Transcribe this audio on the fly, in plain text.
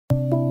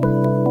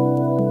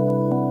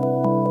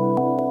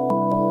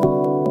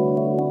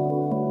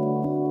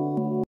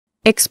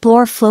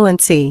Explore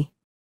fluency.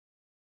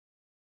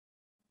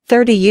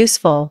 30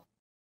 useful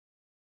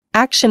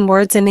action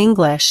words in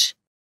English.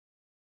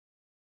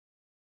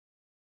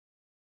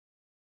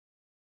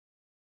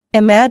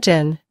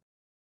 Imagine.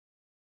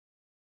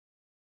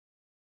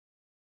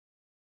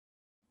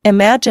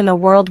 Imagine a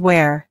world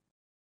where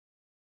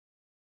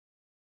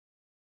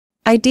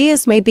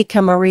ideas may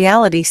become a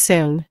reality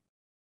soon.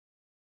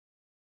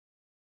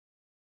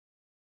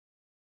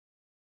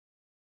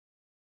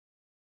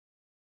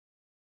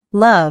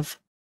 Love.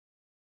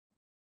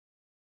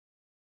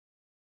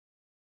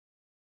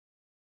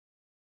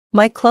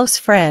 My close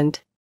friend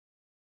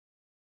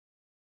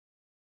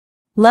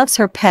loves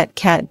her pet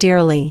cat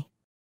dearly.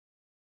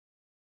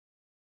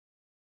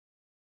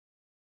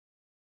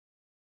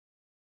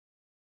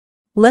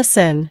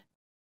 Listen.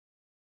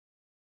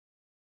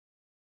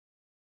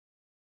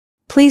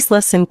 Please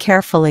listen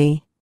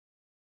carefully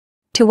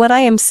to what I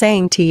am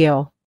saying to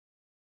you.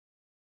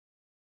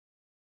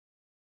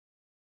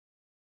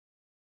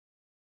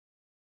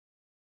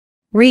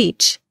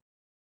 Reach.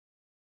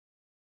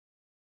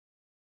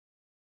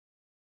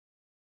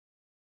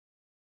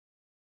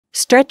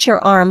 Stretch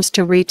your arms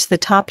to reach the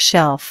top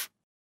shelf.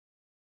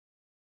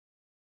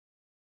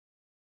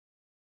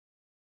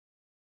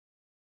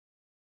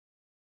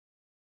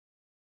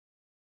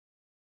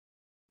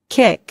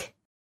 Kick.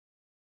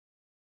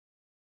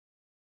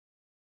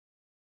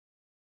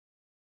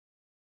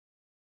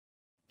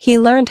 He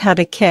learned how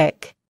to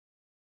kick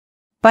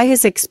by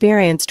his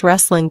experienced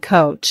wrestling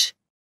coach.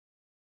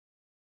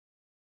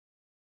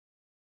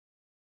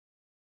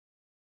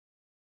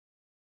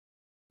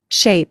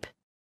 Shape.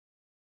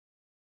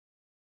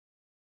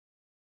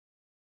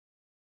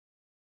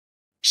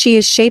 She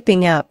is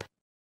shaping up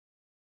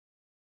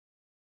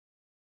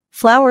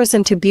flowers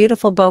into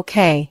beautiful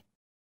bouquet.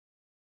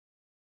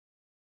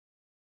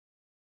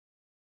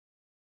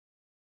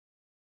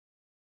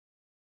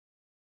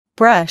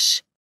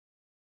 Brush.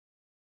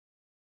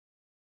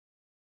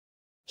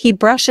 He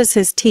brushes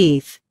his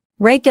teeth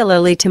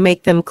regularly to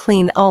make them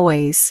clean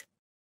always.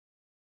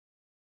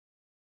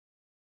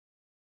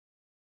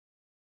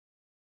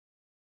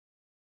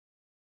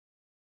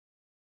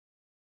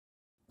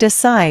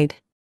 Decide.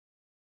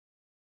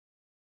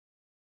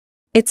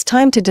 It's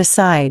time to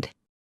decide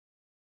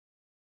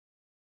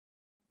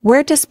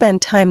where to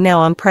spend time now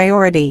on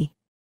priority.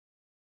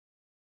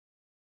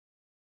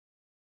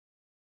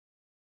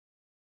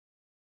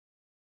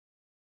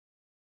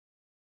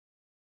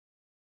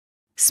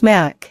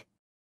 Smack.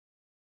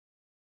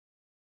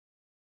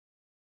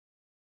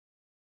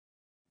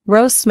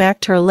 Rose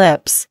smacked her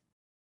lips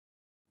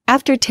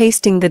after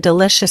tasting the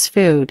delicious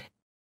food.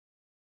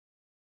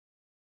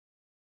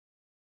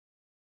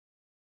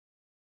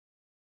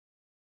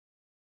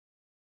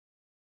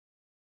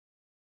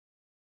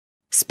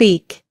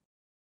 Speak.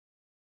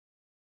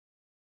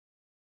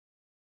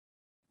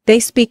 They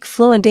speak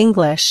fluent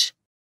English.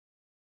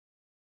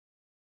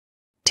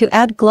 To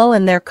add glow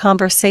in their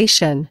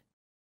conversation.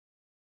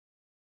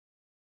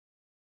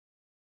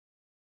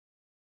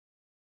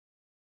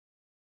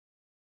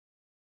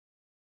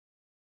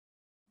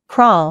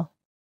 Crawl.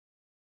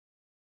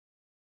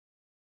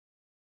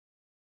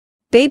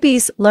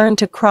 Babies learn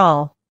to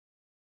crawl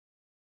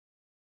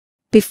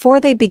before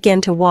they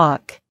begin to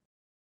walk.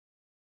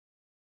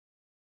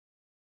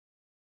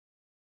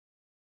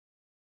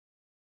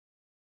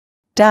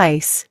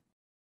 Dice.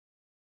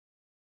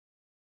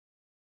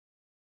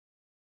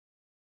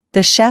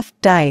 The chef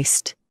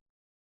diced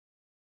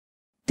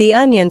the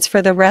onions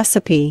for the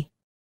recipe.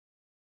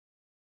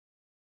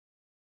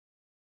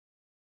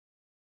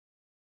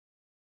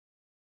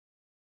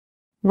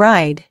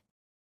 Ride.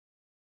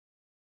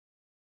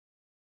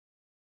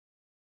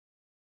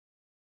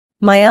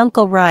 My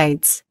uncle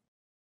rides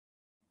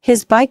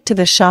his bike to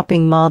the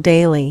shopping mall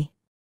daily.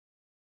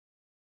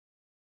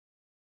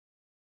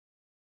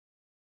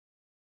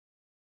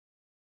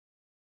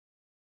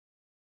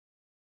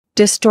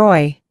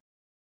 Destroy.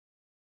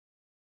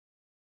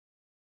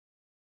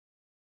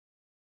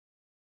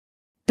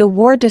 The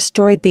war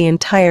destroyed the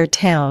entire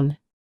town.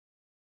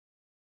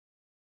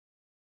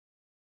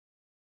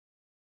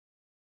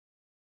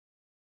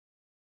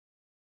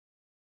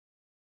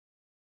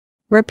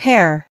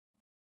 Repair.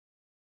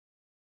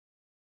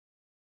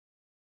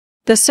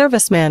 The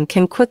serviceman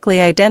can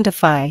quickly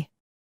identify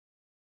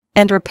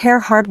and repair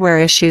hardware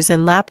issues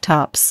in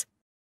laptops.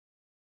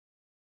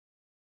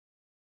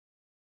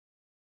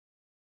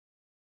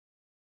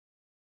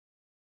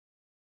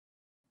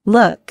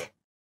 Look.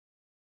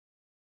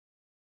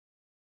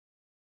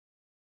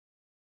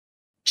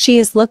 She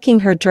is looking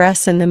her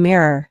dress in the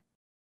mirror.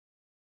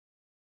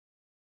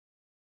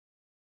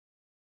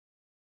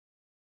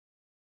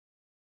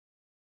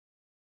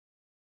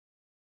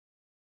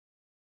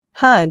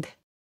 Hug.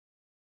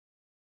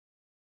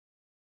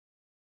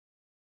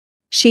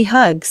 She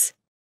hugs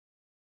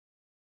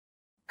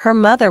her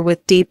mother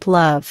with deep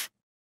love.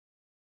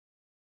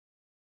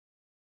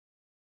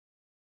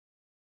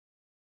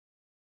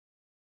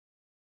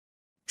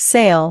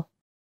 Sail.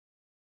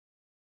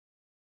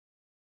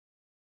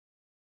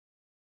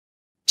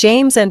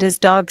 James and his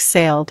dog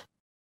sailed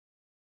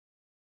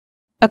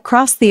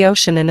across the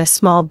ocean in a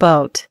small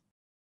boat.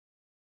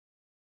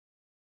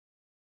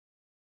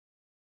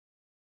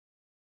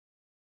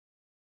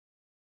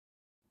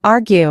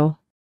 Argue.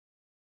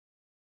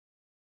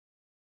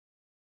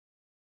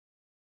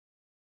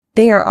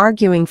 They are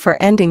arguing for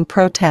ending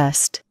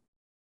protest.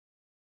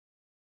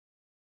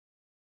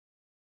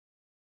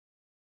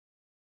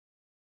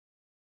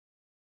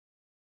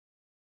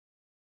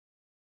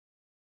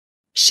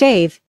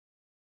 Shave.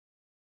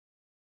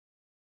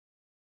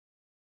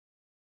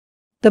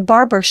 The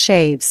barber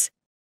shaves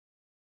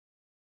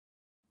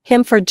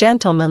him for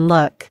gentleman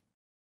look.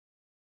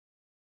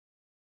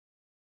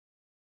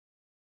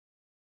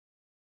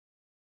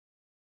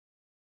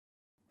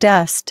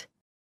 Dust.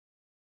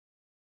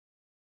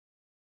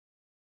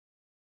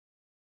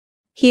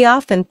 He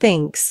often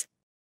thinks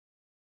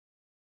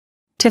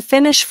to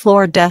finish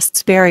floor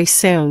dusts very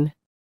soon.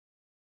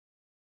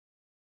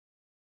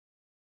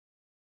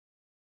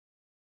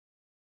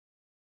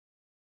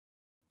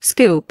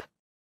 Scoop.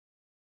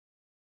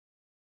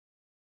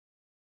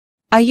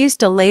 I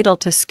used a ladle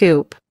to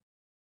scoop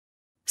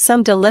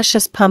some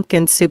delicious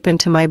pumpkin soup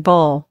into my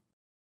bowl.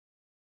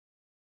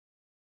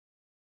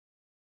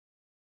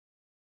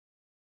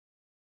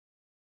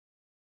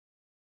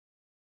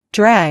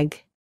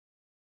 Drag.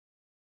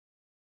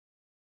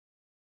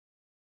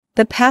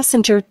 The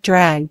passenger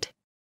dragged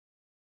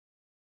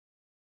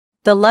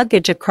the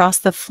luggage across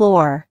the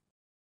floor.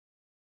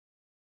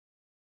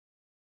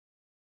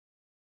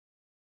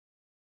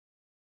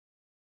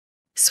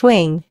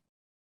 Swing.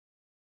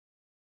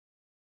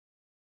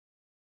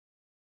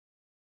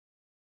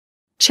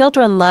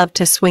 Children love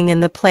to swing in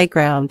the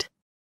playground.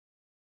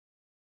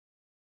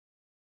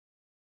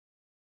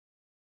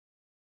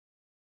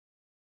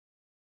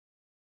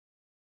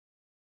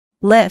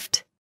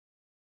 Lift.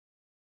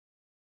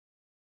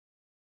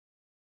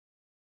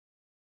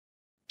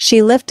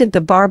 She lifted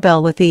the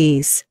barbell with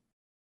ease.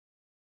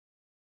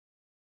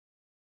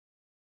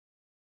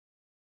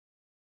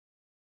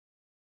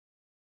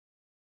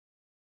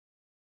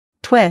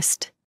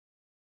 Twist.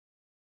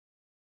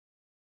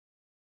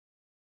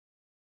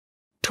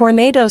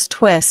 Tornadoes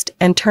twist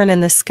and turn in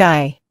the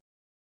sky.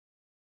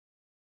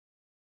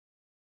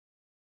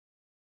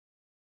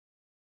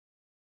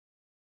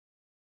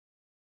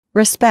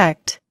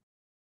 Respect.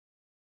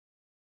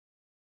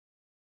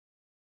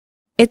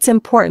 It's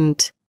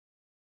important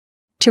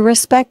to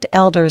respect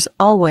elders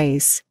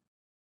always.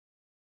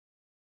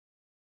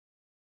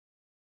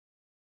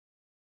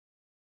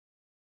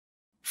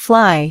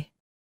 Fly.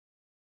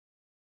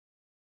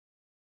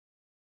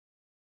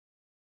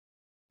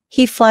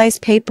 He flies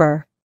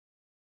paper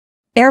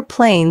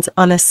airplanes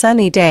on a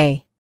sunny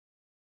day.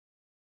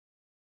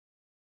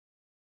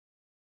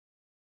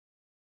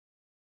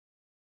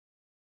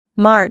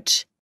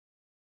 March.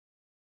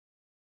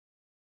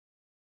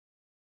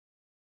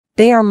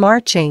 They are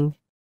marching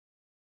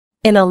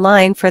in a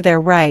line for their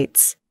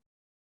rights.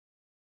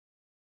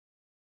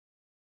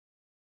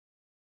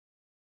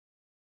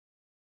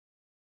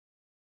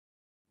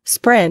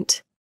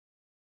 Sprint.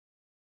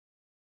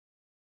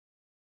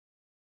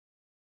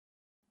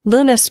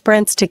 Luna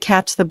sprints to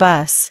catch the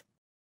bus.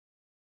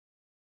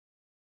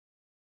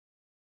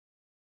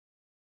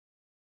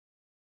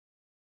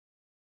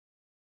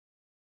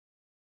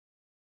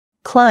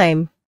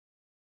 Climb.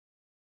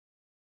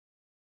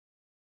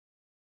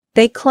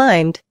 They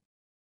climbed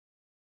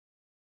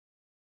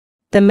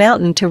the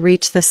mountain to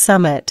reach the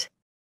summit.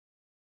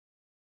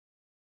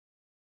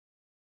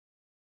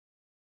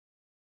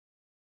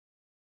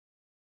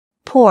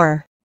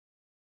 Pour.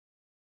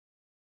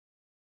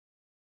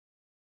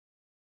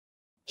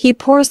 He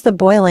pours the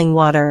boiling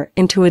water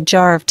into a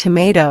jar of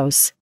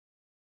tomatoes.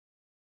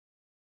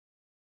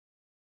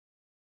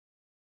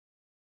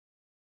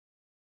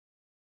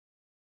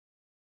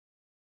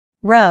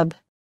 Rub.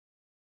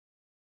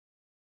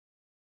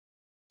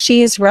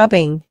 She is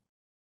rubbing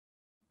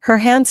her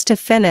hands to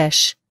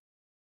finish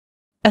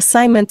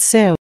assignment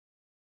soon.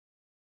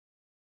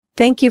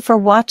 Thank you for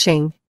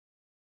watching.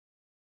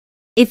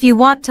 If you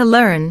want to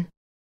learn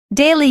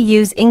daily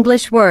use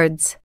English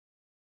words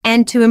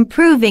and to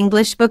improve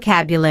English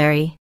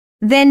vocabulary,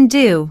 then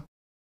do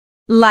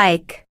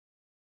like,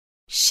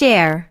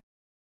 share,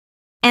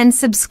 and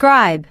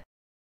subscribe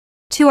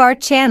to our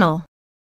channel.